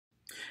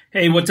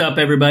Hey, what's up,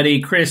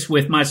 everybody? Chris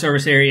with My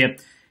Service Area.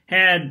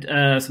 Had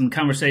some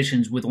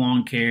conversations with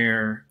lawn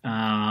care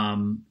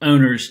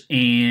owners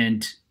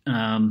and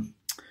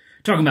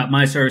talking about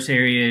My Service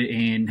Area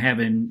and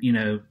having,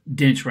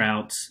 dense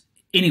routes.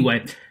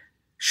 Anyway,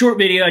 short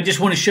video. I just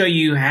want to show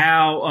you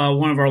how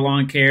one of our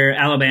lawn care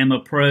Alabama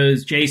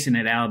pros, Jason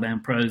at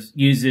Alabama Pros,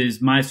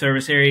 uses My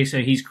Service Area. So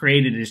he's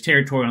created his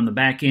territory on the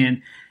back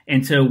end.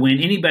 And so when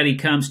anybody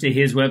comes to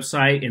his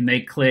website and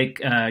they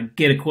click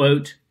get a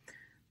quote,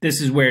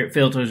 this is where it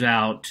filters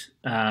out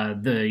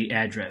the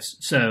address.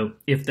 So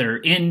if they're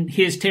in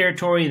his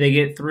territory, they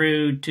get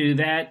through to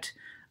that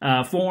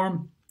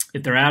form.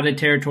 If they're out of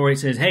territory, it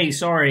says, hey,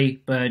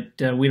 sorry, but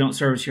we don't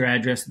service your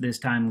address at this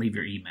time. Leave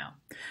your email.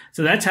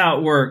 So that's how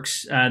it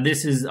works.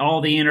 This is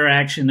all the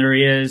interaction there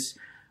is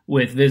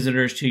with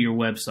visitors to your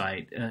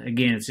website.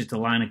 Again, it's just a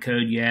line of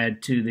code you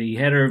add to the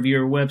header of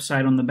your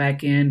website on the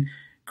back end,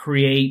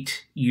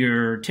 create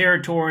your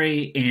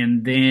territory,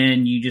 and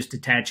then you just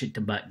attach it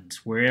to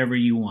buttons wherever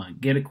you want.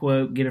 Get a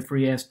quote, get a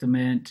free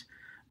estimate,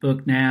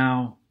 book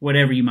now,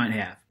 whatever you might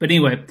have. But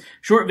anyway,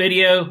 short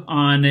video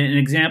on an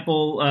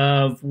example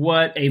of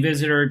what a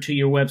visitor to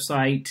your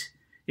website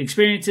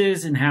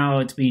experiences and how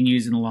it's being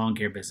used in the lawn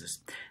care business.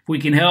 If we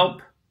can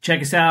help,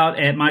 check us out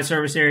at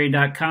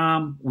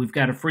myservicearea.com. We've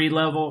got a free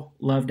level.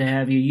 Love to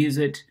have you use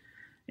it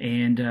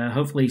and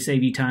hopefully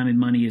save you time and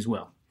money as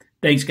well.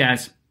 Thanks,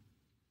 guys.